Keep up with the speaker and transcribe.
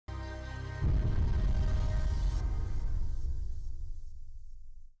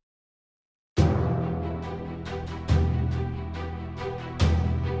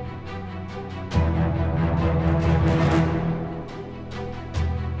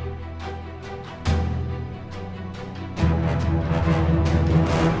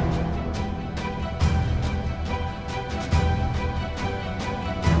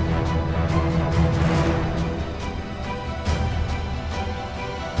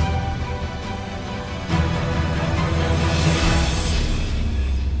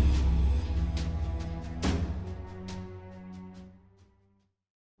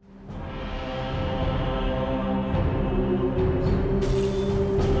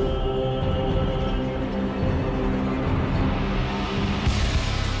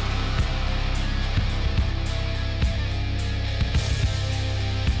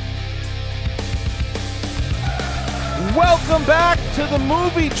Welcome back to the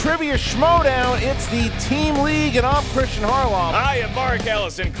Movie Trivia Schmoedown. It's the Team League, and I'm Christian Harloff. I am Mark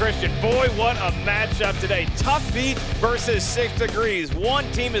Ellison. Christian, boy, what a matchup today. Tuff Beats versus 6 Degrees. One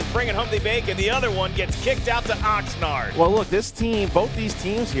team is bringing home the bacon, the other one gets kicked out to Oxnard. Well, look, both these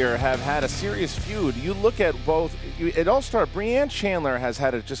teams here have had a serious feud. You look at both, it all started, Breanne Chandler has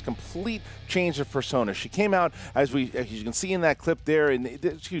had a just complete change of persona. She came out, as you can see in that clip there, in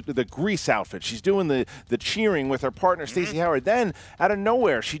the grease outfit. She's doing the cheering with her partner, Stacey Howard. Then, out of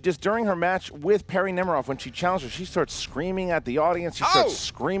nowhere, during her match with Perry Nemiroff, when she challenged her, she starts screaming at the audience. She starts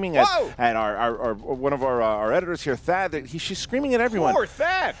screaming at one of our editors here, Thad. She's screaming at everyone. Poor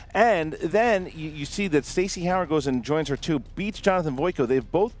Thad. And then you see that Stacey Howard goes and joins her too, beats Jonathan Voico. They've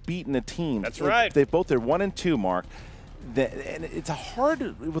both beaten a team. That's right. They're 1 and 2, Mark. And it's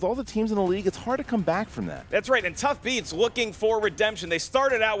with all the teams in the league, it's hard to come back from that. That's right, and Tuff Beats looking for redemption. They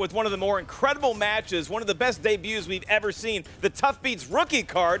started out with one of the more incredible matches, one of the best debuts we've ever seen. The Tuff Beats rookie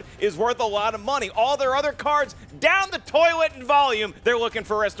card is worth a lot of money. All their other cards down the toilet in volume. They're looking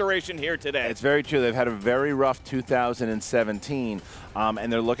for restoration here today. It's very true. They've had a very rough 2017.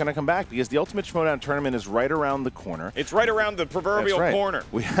 And they're looking to come back because the Ultimate Schmoedown tournament is right around the corner. It's right around the proverbial corner.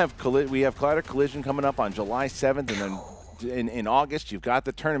 We have Collider Collision coming up on July 7th, and then in August you've got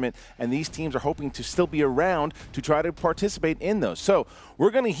the tournament, and these teams are hoping to still be around to try to participate in those. So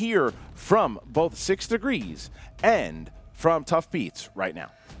we're going to hear from both 6 Degrees and from Tuff Beats right now.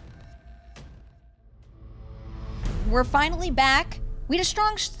 We're finally back. We had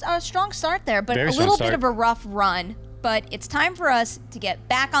a strong start there, but a little bit of a rough run. But it's time for us to get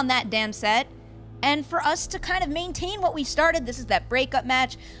back on that damn set and for us to kind of maintain what we started. This is that breakup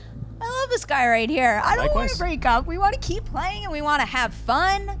match. I love this guy right here. I don't want to break up. We want to keep playing and we want to have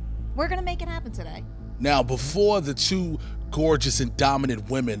fun. We're going to make it happen today. Now, before the two gorgeous and dominant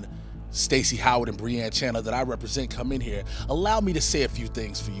women, Stacey Howard and Breanne Chandler, that I represent, come in here, allow me to say a few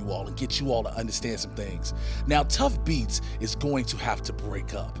things for you all and get you all to understand some things. Now, Tuff Beats is going to have to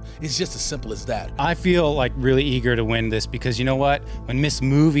break up. It's just as simple as that. I feel like really eager to win this because you know what? When Miss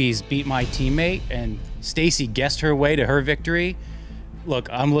Movies beat my teammate and Stacey guessed her way to her victory, look,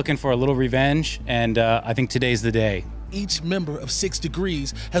 I'm looking for a little revenge, and I think today's the day. Each member of 6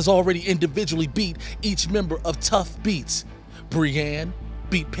 Degrees has already individually beat each member of Tuff Beats. Breanne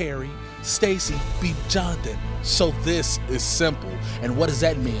beat Perry, Stacey beat Jonathan. So this is simple. And what does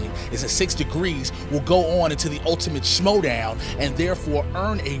that mean? Is that 6 Degrees will go on into the Ultimate Schmoedown and therefore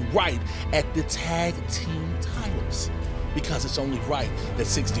earn a right at the tag team titles. Because it's only right that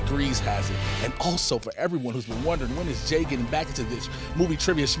 6 Degrees has it. And also for everyone who's been wondering, when is Jay getting back into this Movie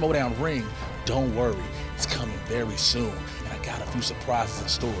Trivia Schmoedown ring? Don't worry, it's coming very soon. And I got a few surprises in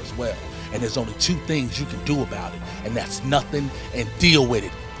store as well. And there's only 2 things you can do about it, and that's nothing and deal with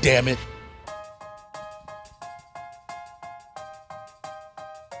it, damn it.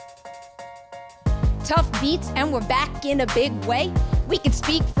 Tuff Beats, and we're back in a big way. We can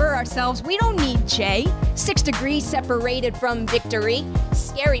speak for ourselves. We don't need Jay. 6 Degrees separated from victory.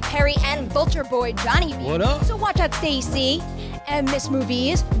 Scary Perry and Vulture Boy Johnny B. What up? So watch out, Stacey. And Miss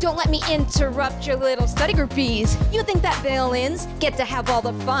Movies, don't let me interrupt your little study groupies. You think that villains get to have all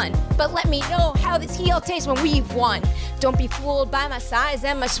the fun, but let me know how this heel tastes when we've won. Don't be fooled by my size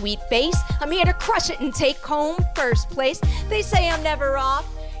and my sweet face. I'm here to crush it and take home first place. They say I'm never off.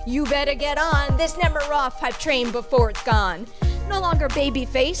 You better get on this Nemiroff hype train before it's gone. No longer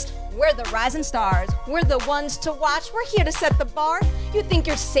baby-faced, we're the rising stars. We're the ones to watch. We're here to set the bar. You think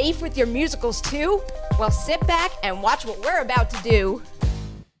you're safe with your musicals too? Well, sit back and watch what we're about to do.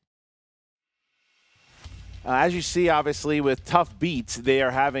 As you see, obviously, with Tuff Beats, they are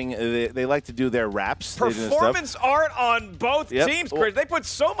having, they like to do their raps. Performance art on both teams, Chris. They put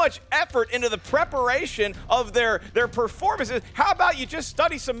so much effort into the preparation of their performances. How about you just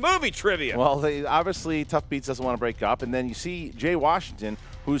study some movie trivia? Well, obviously, Tuff Beats doesn't want to break up. And then you see Jay Washington,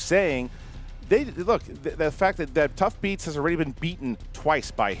 who's saying, the fact that Tuff Beats has already been beaten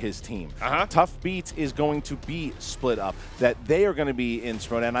twice by his team. Tuff Beats is going to be split up, that they are going to be in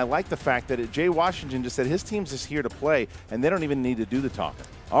Schmoedown. And I like the fact that Jay Washington just said his team's just here to play, and they don't even need to do the talking.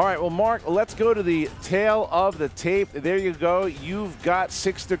 All right, well, Mark, let's go to the tail of the tape. There you go. You've got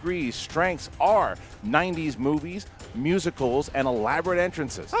 6 Degrees. Strengths are 90s movies, musicals, and elaborate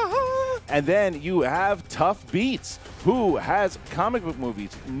entrances. And then you have Tuff Beats, who has comic book movies,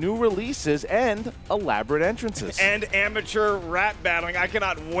 new releases, and elaborate entrances. And amateur rap battling. I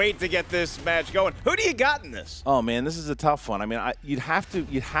cannot wait to get this match going. Who do you got in this? Oh man, this is a tough one. I mean, you'd have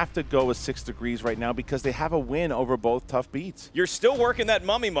to go with 6 Degrees right now because they have a win over both Tuff Beats. You're still working that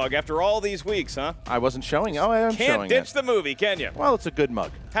mummy mug after all these weeks, huh? I wasn't showing. Oh, I am showing Can't ditch it. the movie, can you? Well, it's a good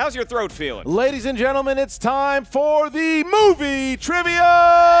mug. How's your throat feeling? Ladies and gentlemen, it's time for the Movie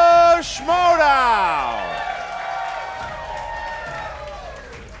Trivia Schmoedown.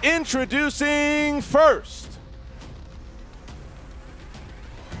 Introducing first,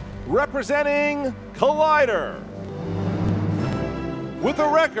 representing Collider, with a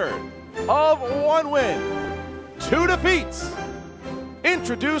record of 1 win, 2 defeats.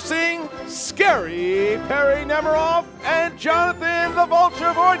 Introducing Scary Perry Nemiroff and Jonathan the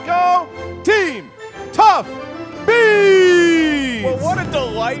Vulture Voitko, Team Tuff Beats! Well, what a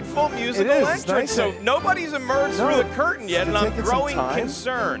delightful musical entrance. Nice. So nobody's emerged through the curtain yet, and I'm growing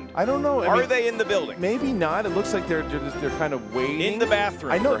concerned. I don't know. Are they in the building? Maybe not. It looks like they're kind of waiting. In the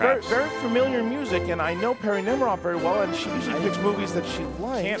bathroom, I know, perhaps. very familiar music, and I know Perry Nemiroff very well, and she usually picks movies that she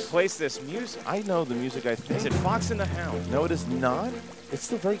likes. Can't place this music. I know the music, I think. Is it Fox and the Hound? No, it is not. It's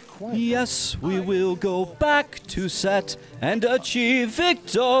still very quiet. Yes, we will go back to set and achieve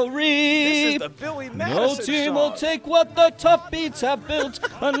victory. This is the Billy Madison No team song. will take what the Tuff Beats have built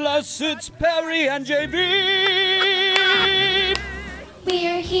unless it's Perry and JV.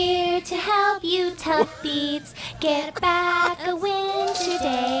 We're here to help you, Tuff Beats, get back a win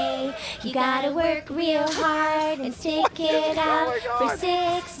today. You gotta work real hard and stick it out for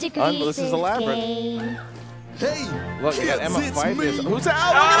 6 degrees This is elaborate. game. Hey, Look, you got kids, Emma it's Fyfe. me. Who's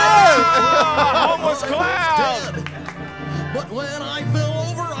out? Look at Homeless clown! But when I fell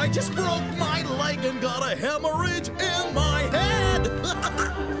over, I just broke my leg and got a hemorrhage in my head.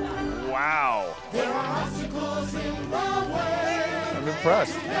 Wow. I'm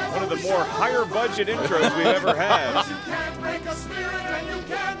impressed. One of the more higher budget intros we've ever had.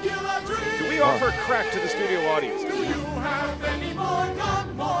 Do we offer crack to the studio audience? Do you have any more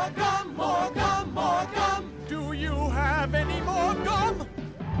gum? More gum, more gum, more gum. Do you have any more gum?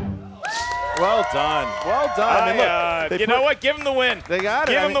 Well done. Well done. I mean, look, they you know what? Give them the win. They got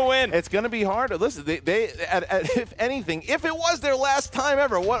it. Give I them mean, the win. It's going to be hard. Listen, if anything, if it was their last time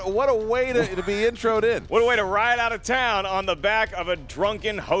ever, what a way to be introed in. What a way to ride out of town on the back of a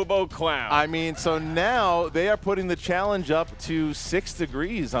drunken hobo clown. I mean, so now they are putting the challenge up to 6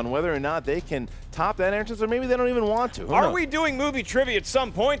 Degrees on whether or not they can top that entrance, or maybe they don't even want to. Who Are knows? we doing movie trivia at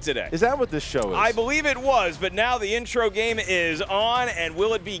some point today? Is that what this show is? I believe it was, but now the intro game is on, and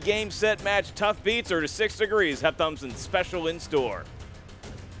will it be game, set, match, Tuff Beats, or to 6 Degrees? Have something special in store.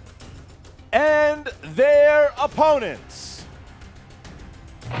 And their opponents,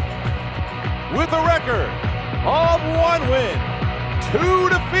 with a record of 1 win, 2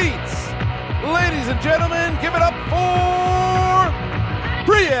 defeats. Ladies and gentlemen, give it up for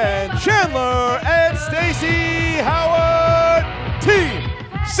Brienne Chandler and Stacey Howard, Team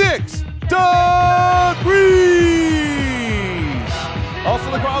 6 Degrees. Also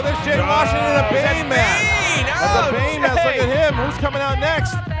the crowd, there's Jay Washington in a Bane mask. The Bane mask, look at him. Who's coming out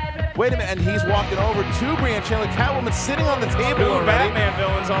next? Wait a minute, and he's walking over to Brienne Chandler. Catwoman sitting on the table Two already. Batman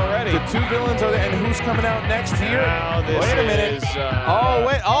villains already. The 2 villains are there, and who's coming out next here? Now this Wait a minute. is,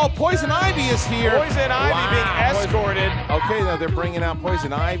 Poison Ivy is here. Poison Ivy being escorted. Okay, now they're bringing out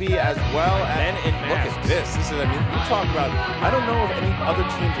Poison Ivy as well. Men in Look at masks. this. This is, I mean, you talk about, I don't know of any other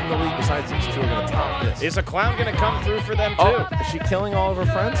teams in the league besides these 2 are going to top this. Is a clown going to come through for them, too? Oh, is she killing all of her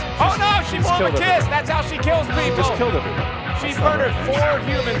friends? Oh, no, she She's blew him a killed kiss. everybody. That's how she kills She people. just killed everybody. She's That's not murdered right.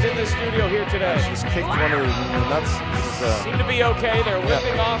 4 humans in the studio here today. She's kicked one of the nuts. This is, Seem to be okay. They're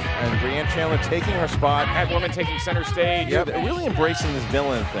limping off. And Brienne Chandler taking her spot. Catwoman taking center stage. Yeah, they're really embracing this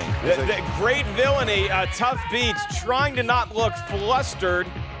villain thing. The great villainy, Tuff Beats, trying to not look flustered.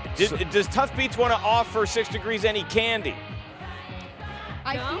 Does Tuff Beats want to offer 6 Degrees any candy?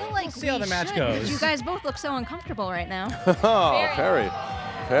 I feel like see how the match should, goes. 'cause you guys both look so uncomfortable right now. Oh,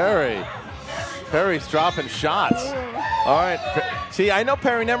 Perry's dropping shots. All right. See, I know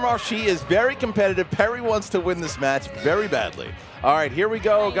Perry Nemiroff. She is very competitive. Perry wants to win this match very badly. All right, here we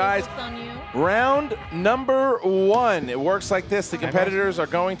go, guys. Round number 1. It works like this. The competitors are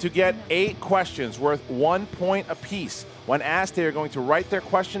going to get 8 questions worth 1 point apiece. When asked, they are going to write their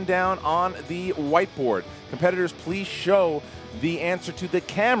question down on the whiteboard. Competitors, please show the answer to the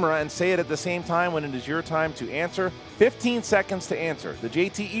camera and say it at the same time when it is your time to answer. 15 seconds to answer. The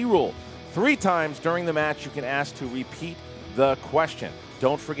JTE rule. 3 times during the match, you can ask to repeat the question.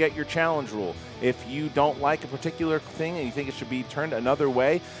 Don't forget your challenge rule. If you don't like a particular thing and you think it should be turned another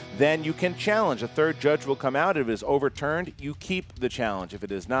way, then you can challenge. A third judge will come out. If it is overturned, you keep the challenge. If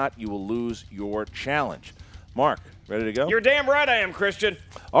it is not, you will lose your challenge. Mark, ready to go? You're damn right I am, Christian.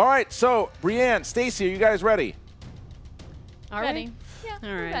 All right, so Brienne, Stacy, are you guys ready? Ready? Yeah,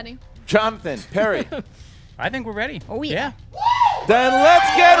 we're ready. Jonathan, Perry. I think we're ready. Oh, yeah. Then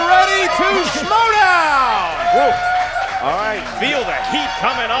let's get ready to Schmoedown! All right. Feel the heat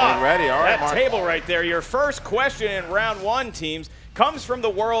coming off. We're ready. All right, that Mark. table right there. Your first question in round 1, teams, comes from the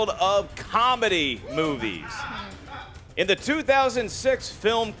world of comedy movies. In the 2006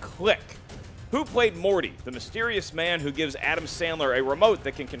 film Click, who played Morty, the mysterious man who gives Adam Sandler a remote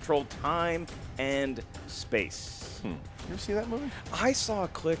that can control time and space? You ever see that movie? I saw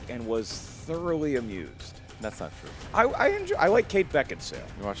Click and was thoroughly amused. That's not true. I like Kate Beckinsale.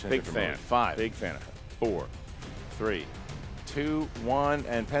 You're watching a Big different fan. movie. 5. Big fan of her. 4, 3, 2, 1,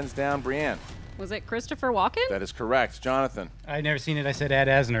 and pens down. Brienne. Was it Christopher Walken? That is correct. Jonathan. I've never seen it. I said Ed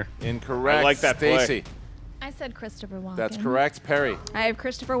Asner. Incorrect. I like that play. Stacy. I said Christopher Walken. That's correct. Perry. I have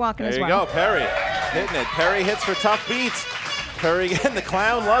Christopher Walken There as you well. go. Perry. Hitting it. Perry hits for Tuff Beats. Perry again. The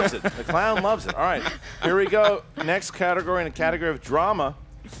clown loves it. The clown loves it. All right. Here we go. Next category, in the category of drama.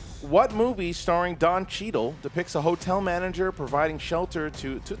 What movie starring Don Cheadle depicts a hotel manager providing shelter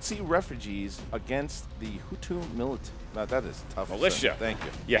to Tutsi refugees against the Hutu militant? Now, that is tough. Militia. Thank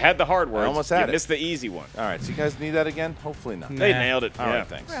you. You had the hard words. almost had you it. missed the easy one. All right, so you guys need that again? Hopefully not. They nailed it. All yeah. right,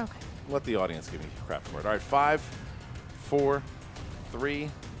 thanks. We're okay. Let the audience give me crap for it. All right, 5, 4, 3,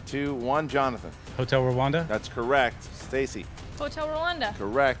 2, 1. Jonathan. Hotel Rwanda. That's correct. Stacy. Hotel Rwanda.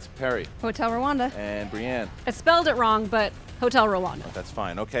 Correct. Perry. Hotel Rwanda. And Brienne. I spelled it wrong, but Hotel Rwanda. That's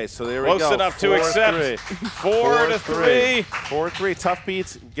fine. Okay, so there we Close go. enough to accept. 4 to 3. 4-3. Tough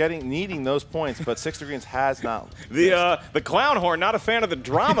Beats needing those points, but 6 Degrees has not. The clown horn, not a fan of the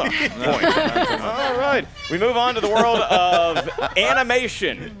drama point. All right. We move on to the world of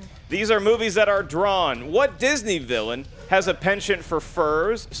animation. These are movies that are drawn. What Disney villain has a penchant for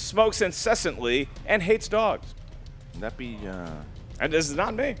furs, smokes incessantly, and hates dogs? Would that be And this is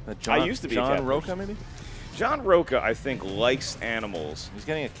not me. I used to be a John cat Roca, person. maybe? John Roca, I think, likes animals. He's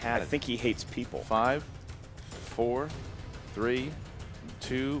getting a cat. I think he hates people. 5, 4, 3,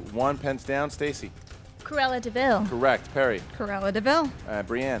 2, 1. Pens down. Stacy. Cruella DeVille. Correct. Perry. Cruella DeVille.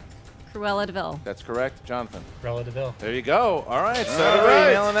 Brienne. Cruella DeVille. That's correct. Jonathan. Cruella DeVille. There you go. All right. So All everybody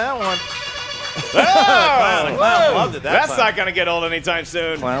right. nailing that one. Oh, Clown loved it. That's not going to get old anytime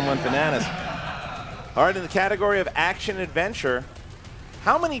soon. Clown went bananas. All right, in the category of action adventure,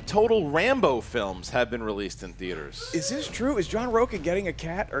 how many total Rambo films have been released in theaters? Is this true? Is John Roca getting a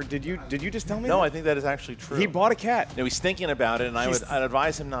cat, or did you just tell me? No, that? I think that is actually true. He bought a cat. No, he's thinking about it, and I'd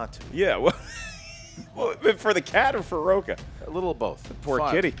advise him not to. Yeah. Well, for the cat or for Roca? A little of both. Poor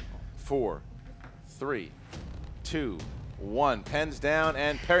 5, kitty. 4, 3, 2, 1. Pens down,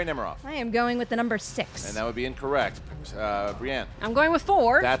 and Perry Nemiroff. I am going with the number 6. And that would be incorrect. Brienne. I'm going with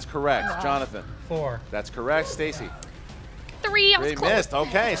 4. That's correct. Jonathan. 4. That's correct. Stacy. 3. I was They close. missed.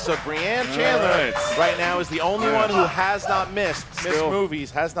 Okay, so Brienne Chandler right now is the only one who has not missed. Missed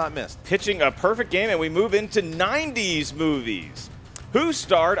movies, has not missed. Pitching a perfect game, and we move into 90s movies. Who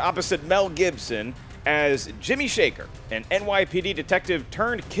starred opposite Mel Gibson as Jimmy Shaker, an NYPD detective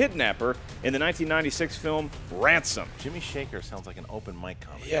turned kidnapper in the 1996 film Ransom? Jimmy Shaker sounds like an open mic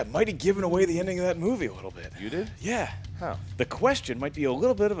comedy. Yeah, might have given away the ending of that movie a little bit. You did? Yeah. How? The question might be a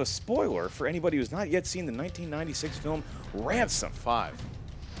little bit of a spoiler for anybody who's not yet seen the 1996 film Ransom. 5.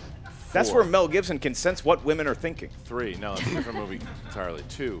 That's 4, where Mel Gibson can sense what women are thinking. 3. No, it's a different movie entirely.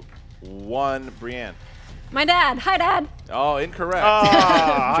 2, 1. Brienne. My dad. Hi, Dad. Oh, incorrect.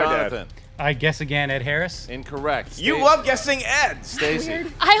 Hi, Dad. Jonathan. I guess again, Ed Harris. Incorrect. You love guessing Ed. Stacy.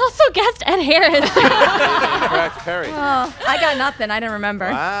 I also guessed Ed Harris. Incorrect. Perry. Oh, I got nothing. I didn't remember.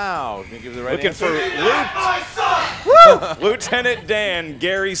 Wow. Can you give the right Looking answer? for Lieutenant Dan,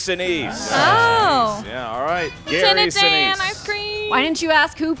 Gary Sinise. Oh. Yeah, all right. Gary Lieutenant Dan, Sinise. ice cream. Why didn't you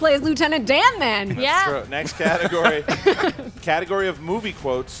ask who plays Lieutenant Dan then? True. Next category. Category of movie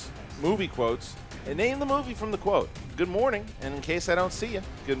quotes. Movie quotes. And name the movie from the quote. Good morning, and in case I don't see you,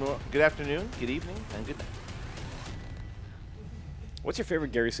 good afternoon, good evening, and good night. What's your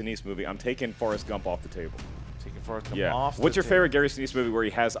favorite Gary Sinise movie? I'm taking Forrest Gump off the table. Taking Forrest Gump Yeah. off. What's the your favorite Gary Sinise movie where he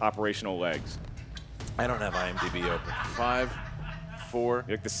has operational legs? I don't have IMDb open. 5, 4,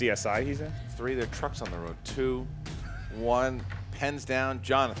 You like the CSI he's in? 3. There are trucks on the road. 2, 1. Pens down.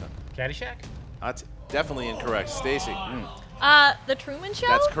 Jonathan. Caddyshack. That's definitely incorrect. Stacy. The Truman Show?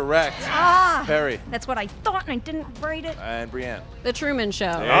 That's correct. Ah, Perry. that's what I thought, and I didn't write it. And Brienne. The Truman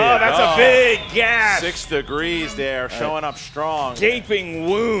Show. There Oh, you that's go. a big gash. 6 degrees there, showing up strong. Gaping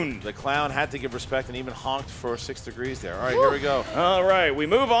wound. The clown had to give respect and even honked for 6 degrees there. All right, here we go. All right, we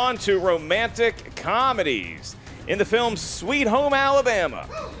move on to romantic comedies. In the film Sweet Home Alabama,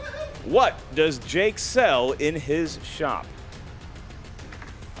 what does Jake sell in his shop?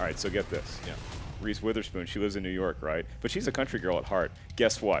 All right, so get this. Yeah. Reese Witherspoon, she lives in New York, right? But she's a country girl at heart.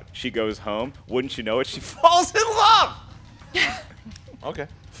 Guess what? She goes home. Wouldn't you know it? She falls in love. Okay.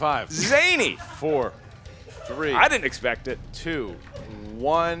 5. Zany. 4. 3. I didn't expect it. 2.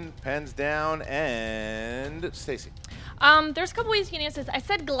 1. Pens down. And Stacy. There's a couple ways you can answer this. I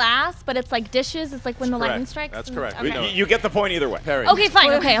said glass, but it's like dishes. It's like when the lightning correct. strikes. That's and- correct. Okay. We know. You get the point either way. Perry. Okay,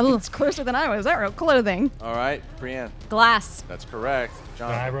 fine. Okay. Ooh. It's closer than I was. That wrote clothing. All right, Brienne. Glass. That's correct.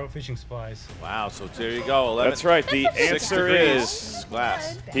 John. I wrote fishing supplies. Wow, so there you go. 11. That's right. The 6 answer degrees. is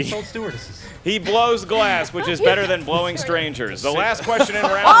Glass. He sold stewardesses. he blows glass, which is better than blowing strangers. The last question in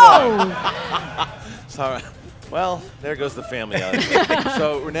round one. Sorry. Well, there goes the family out.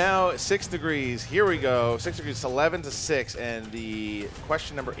 So we're now 6 degrees. Here we go. 6 degrees, 11 to 6, and the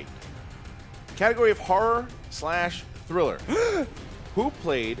question number 8. Category of horror/thriller. Who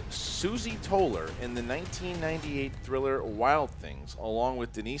played Susie Toller in the 1998 thriller Wild Things, along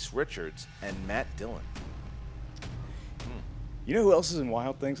with Denise Richards and Matt Dillon? You know who else is in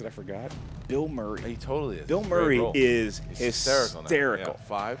Wild Things that I forgot? Bill Murray. He totally is. Bill It's a great Murray role. is He's hysterical. now. Yeah.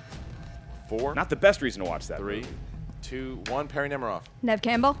 5, 4, Not the best reason to watch that. 3, movie. 2, 1. Perry Nemiroff. Nev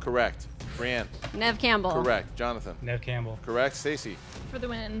Campbell. Correct. Brienne. Nev Campbell. Correct. Jonathan. Nev Campbell. Correct. Stacy. For the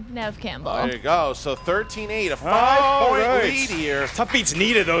win, Nev Campbell. There you go. So 13-8, a 5-point right. lead here. Tuff Beats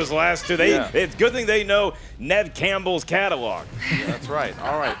needed those last two. Yeah. It's a good thing they know Nev Campbell's catalog. Yeah, that's right.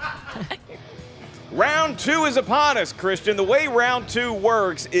 All right. Round 2 is upon us, Christian. The way round 2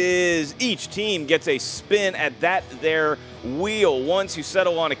 works is each team gets a spin at their wheel. Once you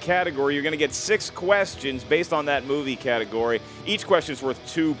settle on a category, you're going to get 6 questions based on that movie category. Each question is worth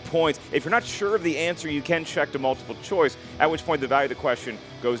 2 points. If you're not sure of the answer, you can check to multiple choice, at which point the value of the question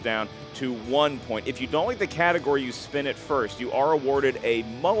goes down to 1 point. If you don't like the category you spin it first, you are awarded a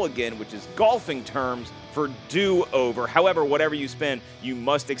mulligan, which is golfing terms for do-over. However, whatever you spin, you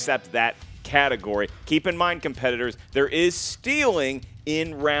must accept that category. Keep in mind, competitors, there is stealing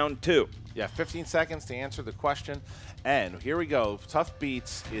in round 2. Yeah, 15 seconds to answer the question. And here we go. Tuff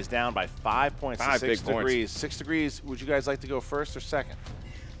Beats is down by 5 points. 5 to big 6 points. degrees. 6 degrees. Would you guys like to go first or second?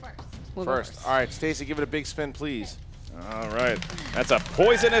 We'll go First. All right, Stacy, give it a big spin, please. All right. That's a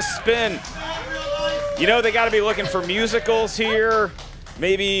poisonous spin. You know, they got to be looking for musicals here.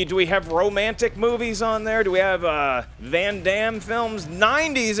 Maybe, do we have romantic movies on there? Do we have Van Damme films?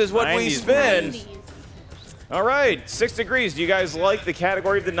 90s is what we 90s spin. movies. All right, 6 degrees. Do you guys like the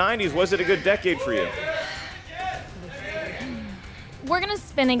category of the 90s? Was it a good decade for you? We're going to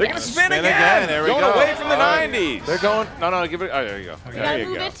spin They're again. going to spin again. There we Going go. away from the All right. 90s. They're going. No, give it. Oh, there you go. We There gotta you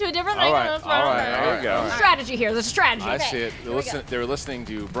move go. it to a different All thing. right, That's all right, where- there you go. Strategy here. There's a strategy. I see it. They were listening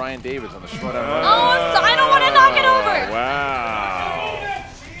to Brian Davis on the Schmoedown. Oh, so I don't want to knock it over. Wow.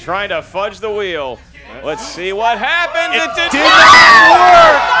 Trying to fudge the wheel. Let's see what happens. It did did not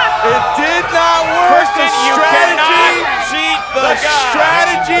work. It did not work. Kristen, you cannot cheat the guy.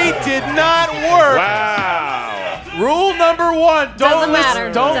 strategy did not work. Wow. Rule number 1: Doesn't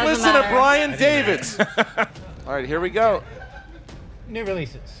matter. Don't Doesn't listen matter. to Brian Davis. All right, here we go. New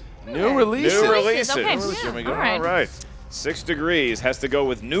releases. New releases. New releases. Okay. Here we go. All right. All right. 6 degrees has to go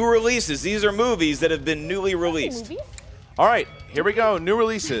with new releases. These are movies that have been newly released. Movies? All right, here we go. New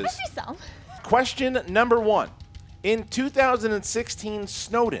releases. I see some. Question number 1. In 2016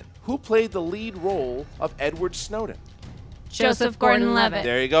 Snowden, who played the lead role of Edward Snowden? Joseph Gordon-Levitt.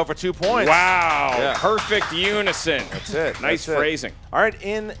 There you go for 2 points. Wow. Yeah. Perfect unison. That's it. Nice That's it. phrasing. All right,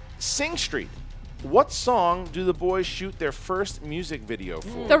 in Sing Street, what song do the boys shoot their first music video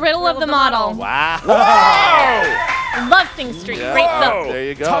for? The Riddle of the Model. Wow. Whoa! Love Sing Street. Yeah. Great Whoa. film. There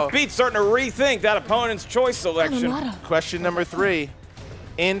you go. Tough Beats starting to rethink that opponent's choice selection. Question number 3.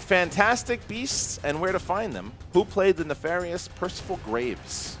 In Fantastic Beasts and Where to Find Them, who played the nefarious Percival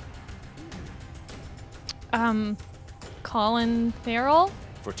Graves? Colin Farrell.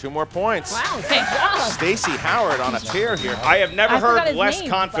 For 2 more points. Wow. Okay. Stacey Howard on a tear here. I have never I forgot heard his less name,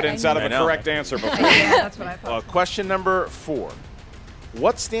 confidence but I out of I a know. correct answer before. Yeah, that's what I thought. Question number 4.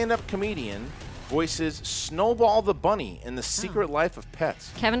 What stand-up comedian voices Snowball the Bunny in The Secret Life of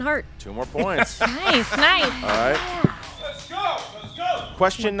Pets? Kevin Hart. 2 more points. Nice, nice. All right. Let's go.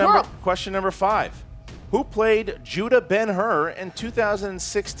 Question number 5. Who played Judah Ben-Hur in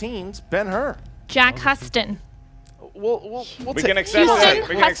 2016's Ben-Hur? Jack Huston. we'll We take can accept that.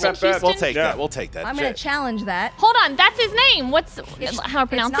 We can accept that. We'll take that. We'll take that. I'm going to challenge that. Hold on, that's his name. What's how I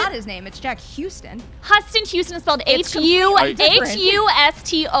pronounce It's not it? his name. It's Jack Houston. Huston Houston is spelled It's H-U-S-T-O-N.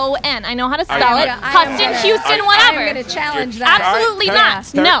 I know how to spell it. I am Huston gonna- Houston, I'm whatever. going to challenge that. Absolutely All not.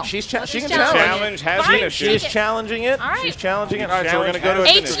 right, No. She can Challenge. challenge. Has Fine, been take She's it. challenging it. All right. She's challenging it. All right, so we're going to go to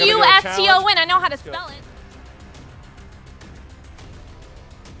H-U-S-T-O-N. I know how to spell it.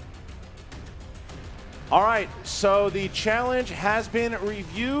 All right, so the challenge has been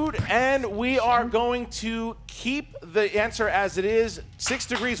reviewed, and we are going to keep the answer as it is. 6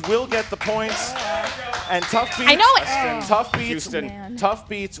 Degrees will get the points, and Tuff Beats. I know it. Tuff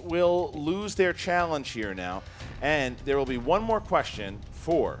Beats will lose their challenge here now, and there will be one more question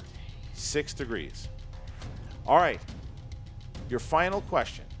for 6 Degrees. All right, your final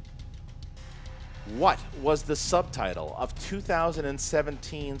question. What was the subtitle of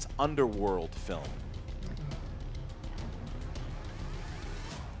 2017's Underworld film?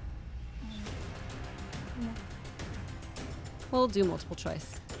 We'll do multiple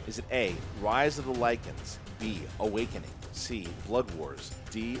choice. Is it A, Rise of the Lycans, B, Awakening, C, Blood Wars,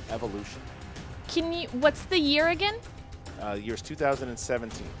 D, Evolution? Can you? What's the year again? The year's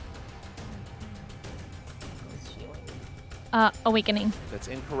 2017. Awakening. That's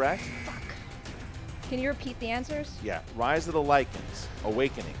incorrect. Can you repeat the answers? Yeah, Rise of the Lycans,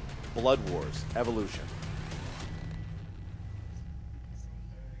 Awakening, Blood Wars, Evolution.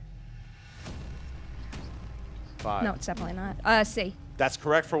 Five. No, it's definitely not. C. That's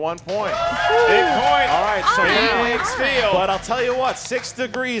correct for 1 point. Big point. All right, so Big now, steal. but I'll tell you what, 6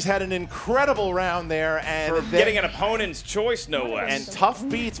 Degrees had an incredible round there, and For getting an opponent's choice, no less. And Tuff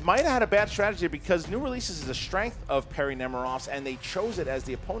Beats might have had a bad strategy because new releases is a strength of Perry Nemiroff's, and they chose it as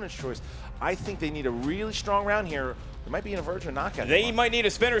the opponent's choice. I think they need a really strong round here. They might be in a verge of knockout. They might need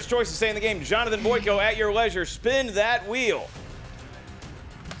a spinner's choice to stay in the game. Jonathan Boyko, at your leisure, spin that wheel.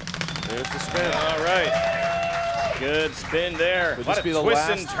 There's the spin. All right. Good spin there. Would A lot this of be the twists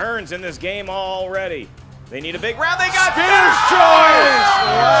last? and turns in this game already. They need a big round. They got Spinner's choice!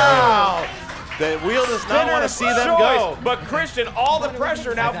 Wow! The wheel does not want to Spinner's see them go. choice. But Christian, all the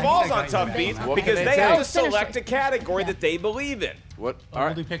pressure now falls on Tuff Beats What because can they they have take? to select a category that they believe in. What? All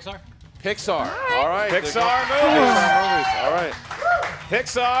right. We'll do Pixar. Pixar. All right. Pixar movies. All right.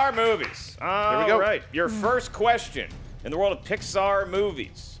 Pixar movies. we go. All right. Your first question in the world of Pixar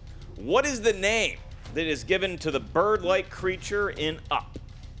movies. What is the name that is given to the bird-like creature in Up?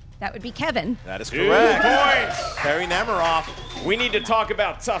 That would be Kevin. That is 2 correct. points. Perry Nemiroff. We need to talk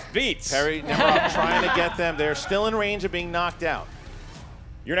about Tuff Beats. Perry Nemiroff trying to get them. They're still in range of being knocked out.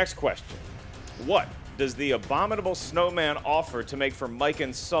 Your next question. What does the abominable snowman offer to make for Mike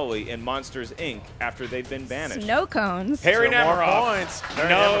and Sully in Monsters, Inc. after they've been banished? Snow cones. Perry So more Nemiroff points. Perry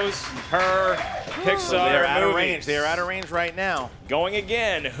knows her Pixar So they're out of movies. range. They're out of range right now. Going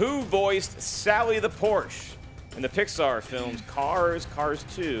again, who voiced Sally the Porsche in the Pixar films Cars, Cars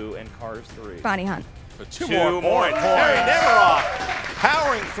 2, and Cars 3? Bonnie Hunt. For two more more points. Perry Nemiroff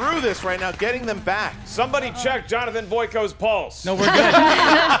powering through this right now, getting them back. Somebody check Jonathan Boyko's pulse. No, we're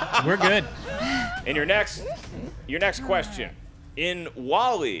good. We're good. And your next question. In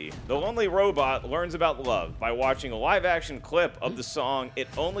WALL-E, the lonely robot learns about love by watching a live-action clip of the song It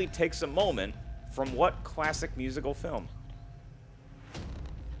Only Takes a Moment from what classic musical film?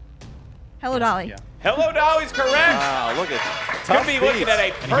 Hello, Dolly. Yeah. Hello, Dolly's correct. Wow, look at Could Tuff be Beats. looking at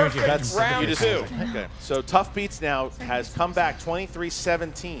a perfect That's- round you just- two. Okay, so Tuff Beats now has come back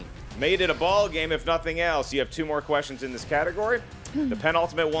 23-17. Made it a ball game, if nothing else. You have 2 more questions in this category. The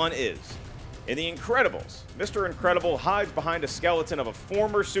penultimate one is, in The Incredibles, Mr. Incredible hides behind a skeleton of a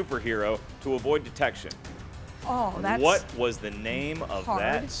former superhero to avoid detection. Oh, that's. What was the name of hard.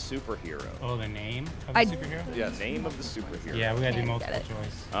 that superhero? Oh, the name of the I- superhero? Yes. Name of the superhero. Yeah, we gotta do Can't multiple get it.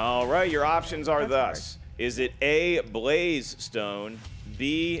 choice. All right, your options are That's thus. Is it A, Blaze Stone,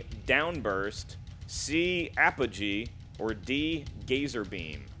 B, Downburst, C, Apogee, or D, Gazer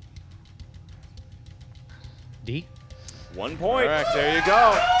Beam? D? 1 point. Correct, there you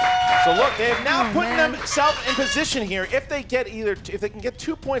go. So look, they have now put themselves in position here. If they get if they can get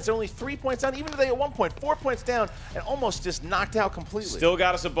 2 points, they're only 3 points down. Even if they get 1 point, 4 points down, and almost just knocked out completely. Still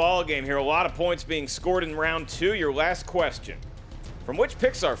got us a ball game here. A lot of points being scored in round 2. Your last question. From which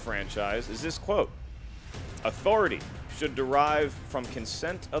Pixar franchise is this quote? Authority should derive from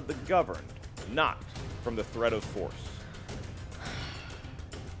consent of the governed, not from the threat of force.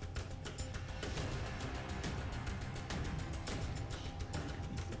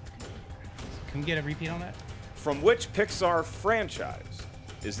 Can we get a repeat on that? From which Pixar franchise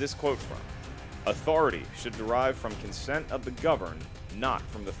is this quote from? Authority should derive from consent of the governed, not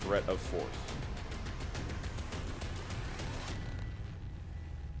from the threat of force.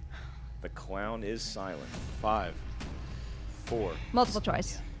 The clown is silent. 5, 4. Multiple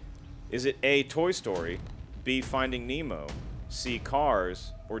choice. Is it A, Toy Story, B, Finding Nemo, C,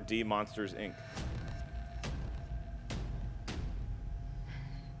 Cars, or D, Monsters, Inc.?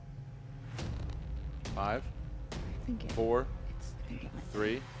 Five, 4,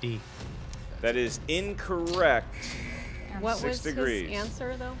 3. D. That is incorrect. What 6 was degrees. his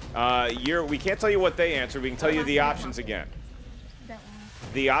answer, though? We can't tell you what they answered. We can tell you the options again.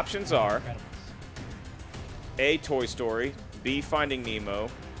 The options are A, Toy Story, B, Finding Nemo,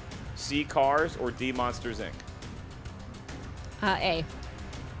 C, Cars, or D, Monsters, Inc. A.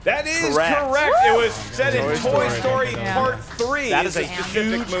 That is Correct. It was said in Toy Story Yeah. Part 3. That is a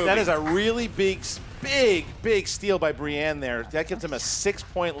specific movie. That is a really big steal by Brienne there. That gives him a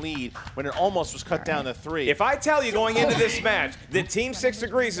 6-point lead when it almost was cut down to 3. If I tell you going into this match that Team 6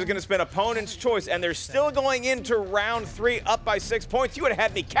 Degrees is going to spin opponent's choice and they're still going into round 3 up by 6 points, you would have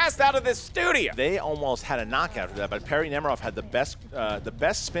had me cast out of this studio. They almost had a knockout for that, but Perry Nemiroff had the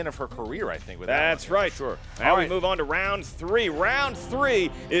best spin of her career, I think. With that That's one. right. Sure. Now All we right. move on to round 3. Round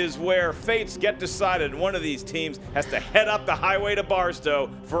 3 is where fates get decided. One of these teams has to head up the highway to Barstow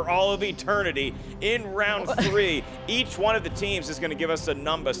for all of eternity. In round 3, each one of the teams is going to give us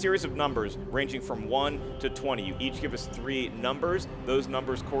a series of numbers ranging from 1 to 20. You each give us 3 numbers. Those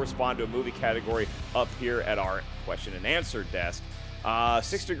numbers correspond to a movie category up here at our question and answer desk.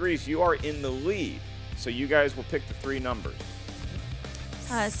 6 Degrees, you are in the lead, so you guys will pick the 3 numbers.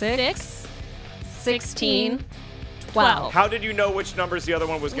 6, 16, 12. How did you know which numbers the other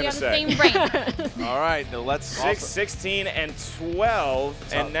one was We going to have say? the same brain. All right, now let's 6, 16, and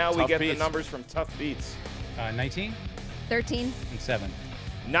 12, and now we Tuff get the Beats. numbers from Tuff Beats. 19 13. and 7.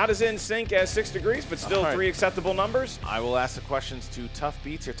 Not as in sync as 6 Degrees, but still All right. 3 acceptable numbers. I will ask the questions to Tuff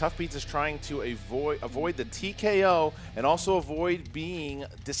Beats here. Tuff Beats is trying to avoid the TKO and also avoid being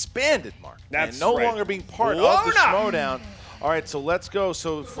disbanded, Mark. That's and no right. longer being part of Blown the up. Schmoedown. All right, so let's go.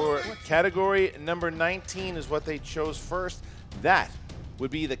 So for category number 19 is what they chose first. That would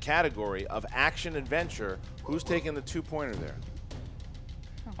be the category of action-adventure. Who's taking the 2-pointer there?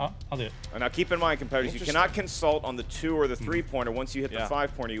 I'll do it. Now keep in mind, competitors, you Interesting. cannot consult on the 2 or the 3-pointer. Once you hit Yeah. the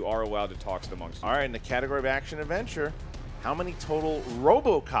 5-pointer, you are allowed to talk amongst you. All right, in the category of action-adventure, how many total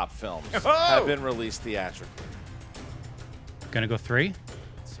RoboCop films Oh! have been released theatrically? Gonna go 3.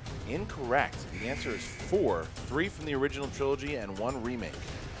 Incorrect. The answer is 4. 3 from the original trilogy and 1 remake.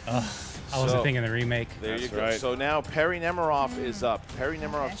 I wasn't thinking the remake. There That's you go. right. So now Perry Nemiroff is up. Perry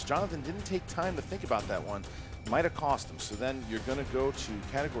Nemiroff, Jonathan didn't take time to think about that one. Might have cost him. So then you're going to go to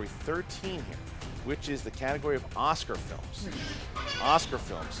category 13 here, which is the category of Oscar films. Oscar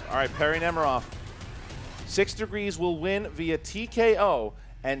films. All right, Perry Nemiroff. 6 Degrees will win via TKO,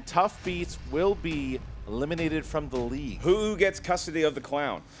 and Tuff Beats will be eliminated from the league. Who gets custody of the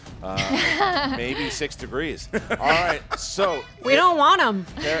clown? Maybe 6 Degrees. All right, so We don't want him.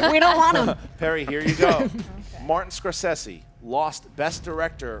 We don't want him. Perry, here you go. Martin Scorsese lost Best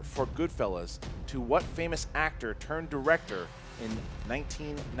Director for Goodfellas to what famous actor turned director in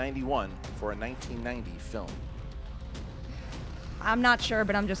 1991 for a 1990 film? I'm not sure,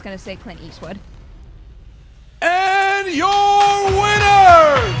 but I'm just going to say Clint Eastwood. And your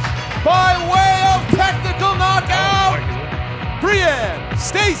winners, by way of technical knockout, Brienne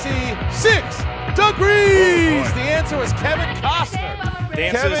Stacy 6 Degrees. The answer was Kevin Costner.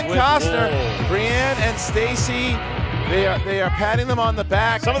 Dances Kevin with Costner, Wolves. Brienne and Stacy. They are patting them on the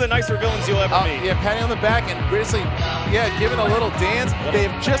back. Some of the nicer villains you'll ever meet. Yeah, patting on the back and basically, giving a little dance. They've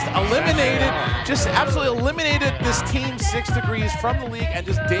just absolutely eliminated this team 6 Degrees from the league and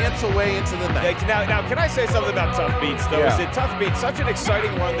just dance away into the night. Now, can I say something about Tuff Beats, though? Yeah. Is that Tuff Beats, such an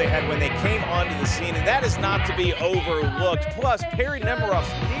exciting run they had when they came onto the scene, and that is not to be overlooked. Plus, Perry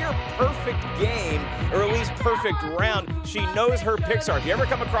Nemiroff's near-perfect game, or at least perfect round, she knows her Pixar. If you ever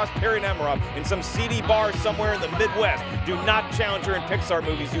come across Perry Nemiroff in some seedy bar somewhere in the Midwest, do not challenge her in Pixar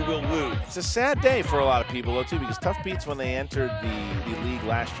movies. You will lose. It's a sad day for a lot of people, though, too, because Tuff Beats, when they entered the league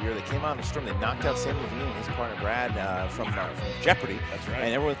last year, they came out in a storm. They knocked out Sam Levine and his partner Brad from Jeopardy. That's right.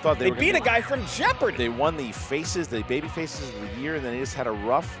 And everyone thought They were beat gonna a guy from Jeopardy. They won the baby faces of the year, and then they just had a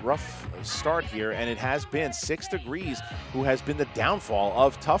rough start here, and it has been 6 Degrees who has been the downfall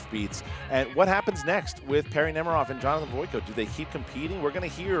of Tuff Beats. And what happens next with Perry Nemiroff and Jonathan Voico? Do they keep competing? We're going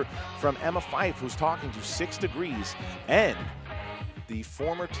to hear from Emma Fife, who's talking to 6 Degrees and the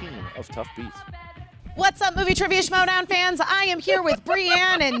former team of Tuff Beats. What's up, Movie Trivia Schmoedown fans? I am here with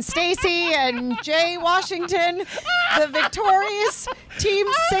Brienne and Stacy and Jay Washington, the victorious Team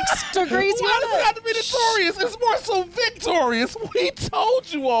 6 Degrees. Why does it have to be victorious? It's more so victorious. We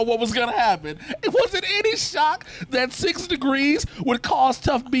told you all what was going to happen. It wasn't any shock that 6 Degrees would cause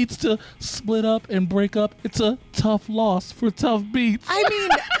Tuff Beats to split up and break up. It's a tough loss for Tuff Beats. I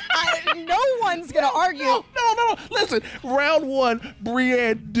mean, no one's going to argue. No. Listen, round 1,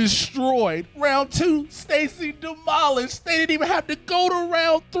 Brienne destroyed. Round 2, Stacy demolished. They didn't even have to go to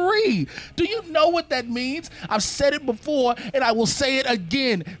round 3. Do you know what that means? I've said it before, and I will say it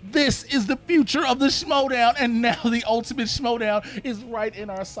again. This is the future of the Schmoedown, and now the ultimate Schmoedown is right in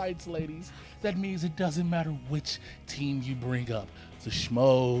our sights, ladies. That means it doesn't matter which team you bring up. The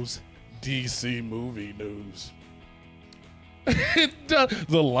Schmoes, DC movie news.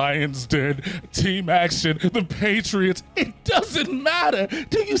 The Lions Den, Team Action, the Patriots, it doesn't matter.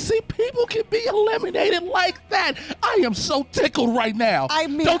 Do you see people can be eliminated like that? I am so tickled right now. I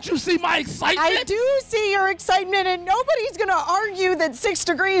mean, don't you see my excitement? I do see your excitement, and nobody's going to argue that 6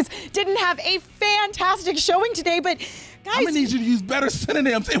 Degrees didn't have a fantastic showing today, but guys, I'm gonna need you to use better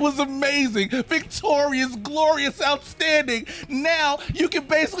synonyms. It was amazing, victorious, glorious, outstanding. Now you can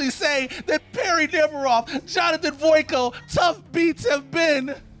basically say that Perry Deveroff, Jonathan Voico, Tuff Beats have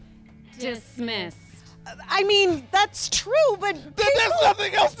been dismissed. I mean, that's true, but there's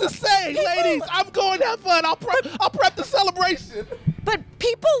nothing else to say, ladies. I'm going to have fun. I'll prep the celebration. But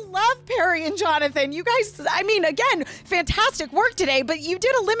people love Perry and Jonathan. You guys, I mean, again, fantastic work today, but you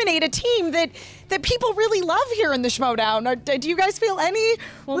did eliminate a team that people really love here in the Schmoedown. Do you guys feel any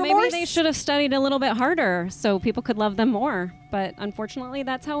remorse? Maybe they should have studied a little bit harder so people could love them more. But unfortunately,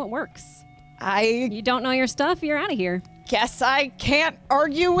 that's how it works. You don't know your stuff, you're out of here. Guess I can't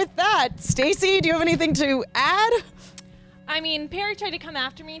argue with that. Stacy, do you have anything to add? I mean, Perry tried to come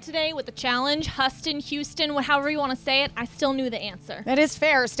after me today with the challenge. Huston, Houston, however you want to say it. I still knew the answer. That is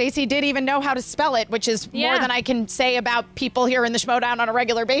fair. Stacy did even know how to spell it, which is more than I can say about people here in the Schmoedown on a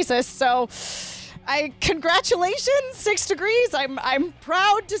regular basis. So, congratulations, 6 Degrees. I'm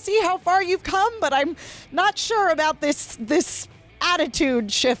proud to see how far you've come, but I'm not sure about this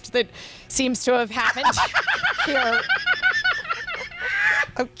attitude shift that seems to have happened here.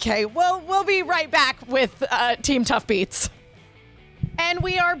 Okay, well, we'll be right back with Team Tuff Beats. And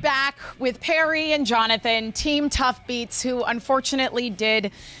we are back with Perry and Jonathan, Team Tuff Beats, who unfortunately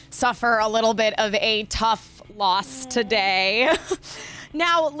did suffer a little bit of a tough loss today.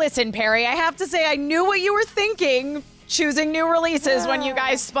 Now, listen, Perry, I have to say I knew what you were thinking, choosing new releases when you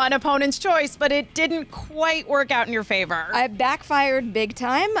guys spun Opponent's Choice, but it didn't quite work out in your favor. I backfired big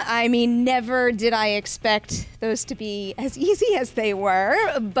time. I mean, never did I expect those to be as easy as they were,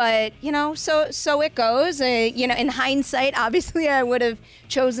 but, you know, so it goes. You know, in hindsight, obviously I would have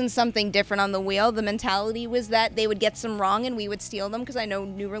chosen something different on the wheel. The mentality was that they would get some wrong and we would steal them because I know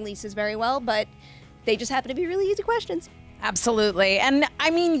new releases very well, but they just happen to be really easy questions. Absolutely. And, I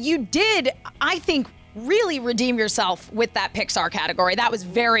mean, you did, I think, really redeem yourself with that Pixar category. That was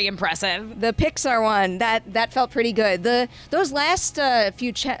very impressive. The Pixar one, that felt pretty good. Those last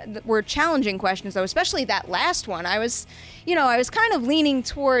few were challenging questions, though, especially that last one. I was kind of leaning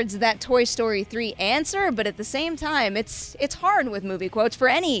towards that Toy Story 3 answer, but at the same time, it's hard with movie quotes for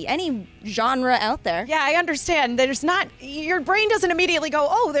any genre out there. Yeah, I understand. Your brain doesn't immediately go,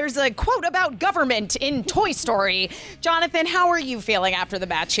 oh, there's a quote about government in Toy Story. Jonathan, how are you feeling after the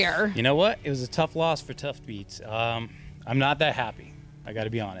match here? You know what? It was a tough loss for Tuff Beats. I'm not that happy. I got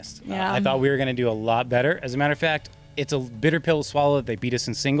to be honest. Yeah. I thought we were going to do a lot better. As a matter of fact, it's a bitter pill to swallow that they beat us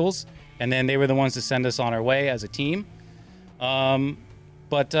in singles, and then they were the ones to send us on our way as a team.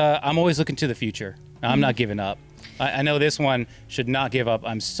 But I'm always looking to the future. I'm not giving up. I know this one should not give up.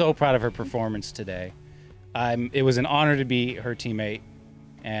 I'm so proud of her performance today. It was an honor to be her teammate,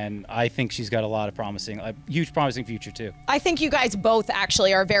 and I think she's got a huge promising future too. I think you guys both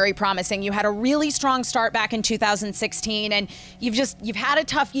actually are very promising. You had a really strong start back in 2016, and you've had a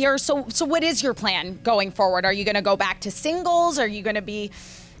tough year. So what is your plan going forward? Are you going to go back to singles? Are you going to be,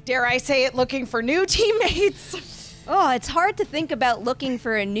 dare I say it, looking for new teammates? Oh, it's hard to think about looking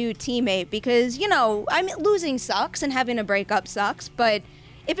for a new teammate because, you know, losing sucks and having a breakup sucks, but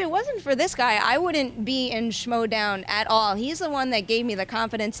if it wasn't for this guy, I wouldn't be in Schmoedown at all. He's the one that gave me the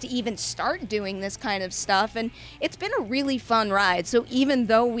confidence to even start doing this kind of stuff, and it's been a really fun ride. So even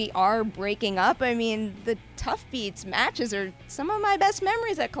though we are breaking up, I mean, the Tuff Beats matches are some of my best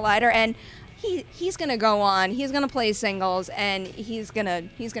memories at Collider, and he's gonna go on. He's gonna play singles, and he's gonna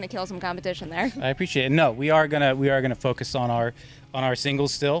kill some competition there. I appreciate it. No, we are gonna focus on our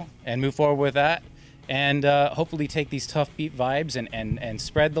singles still and move forward with that. and hopefully take these Tuff Beat vibes and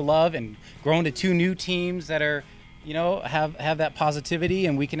spread the love and grow into 2 new teams that are, you know, have that positivity,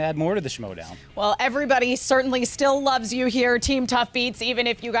 and we can add more to the Schmoedown. Well, everybody certainly still loves you here, Team Tuff Beats, even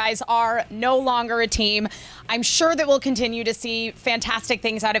if you guys are no longer a team. I'm sure that we'll continue to see fantastic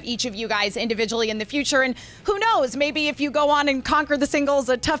things out of each of you guys individually in the future. And who knows, maybe if you go on and conquer the singles,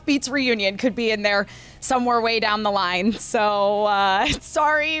 a Tuff Beats reunion could be in there somewhere way down the line. So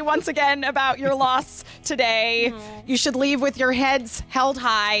sorry once again about your loss today. You should leave with your heads held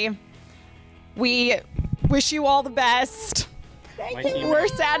high. We wish you all the best. Thank you. We're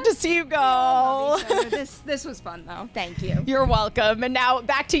sad to see you go. This was fun, though. Thank you. You're welcome. And now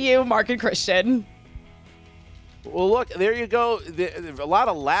back to you, Mark and Christian. Well, look, there you go. A lot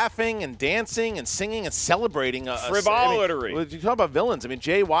of laughing and dancing and singing and celebrating. Frivolity. You talk about villains. I mean,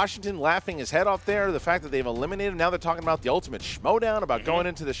 Jay Washington laughing his head off there. The fact that they've eliminated him. Now they're talking about the ultimate Schmoedown, about going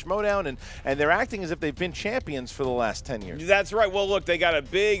into the Schmoedown, and they're acting as if they've been champions for the last 10 years. That's right. Well, look, they got a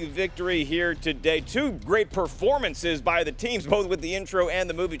big victory here today. 2 great performances by the teams, both with the intro and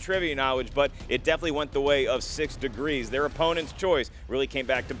the movie trivia knowledge, but it definitely went the way of 6 degrees. Their opponent's choice really came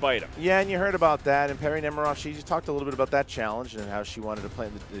back to bite them. Yeah, and you heard about that. And Perry Nemiroff, she just talked a little bit about that challenge and how she wanted to play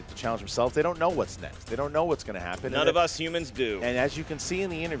the challenge themselves. They don't know what's next. They don't know what's going to happen. None of us humans do. And as you can see in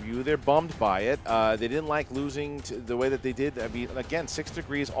the interview, they're bummed by it. They didn't like losing the way that they did. I mean, again, 6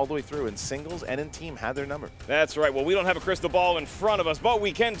 degrees all the way through in singles and in team had their number. That's right. Well, we don't have a crystal ball in front of us, but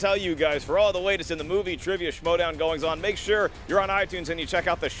we can tell you guys, for all the latest in the movie trivia Schmoedown goings on, make sure you're on iTunes and you check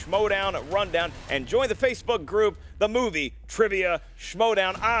out the Schmoedown Rundown and join the Facebook group, the Movie Trivia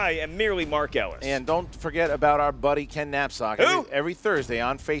Schmoedown. I am merely Mark Ellis. And don't forget about our buddy Ken Knapsack. Every Thursday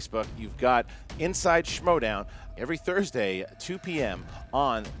on Facebook, you've got Inside Schmoedown. Every Thursday, 2 p.m.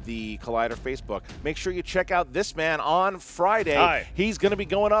 on the Collider Facebook. Make sure you check out this man on Friday. Hi. He's going to be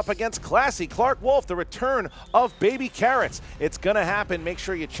going up against Classy Clark Wolf, the return of Baby Carrots. It's going to happen. Make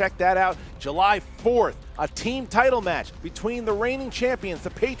sure you check that out. July 4th, a team title match between the reigning champions,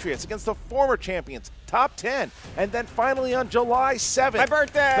 the Patriots, against the former champions, Top 10. And then finally on July 7th, my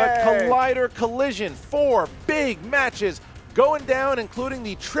birthday, the Collider Collision. 4 big matches going down, including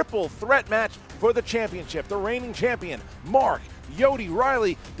the triple threat match for the championship. The reigning champion, Mark Yodi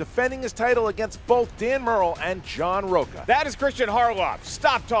Riley, defending his title against both Dan Murrell and John Roca. That is Christian Harloff.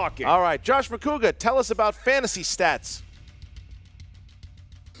 Stop talking. All right, Josh McCouga, tell us about fantasy stats.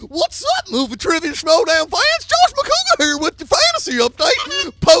 What's up, Movie Trivia Schmoedown fans? Josh McCouga here with the fantasy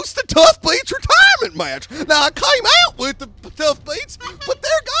update post the Tuff Beats retirement match. Now, I came out with the Tuff Beats, but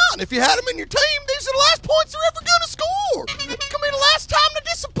they're gone. If you had them in your team, these are the last points they're ever going to score. It's going to be the last time to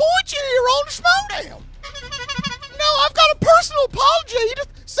disappoint you here on the Schmoedown. Now, I've got a personal apology to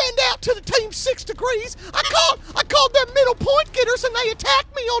send out to the team 6 degrees. I called them middle point getters, and they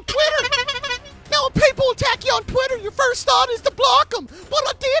attacked me on Twitter. Now, when people attack you on Twitter, your first thought is to block them. But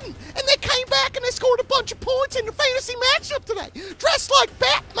I didn't. And they came back and they scored a bunch of points in the fantasy matchup today. Dressed like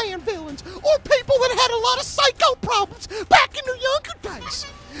Batman villains or people that had a lot of psycho problems back in their younger days.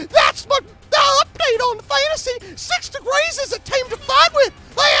 That's the update on the fantasy. 6 degrees is a team to fight with.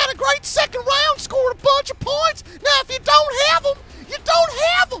 They had a great second round, scored a bunch of points. Now, if you don't have them, you don't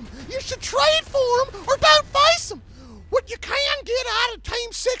have them. You should trade for them or don't face them. What you can get out of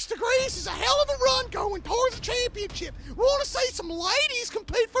Team 6 Degrees is a hell of a run going towards the championship. We want to see some ladies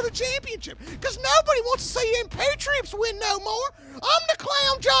compete for the championship because nobody wants to see them Patriots win no more. I'm the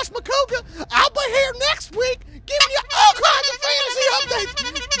clown, Josh McCouga. I'll be here next week giving you all kinds of fantasy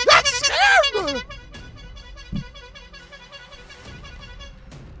updates. That's scary, man.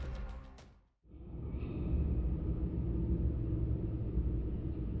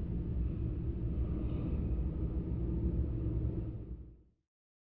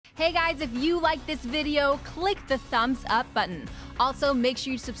 Hey guys, if you like this video, click the thumbs up button. Also, make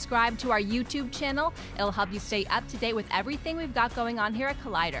sure you subscribe to our YouTube channel. It'll help you stay up to date with everything we've got going on here at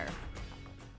Collider.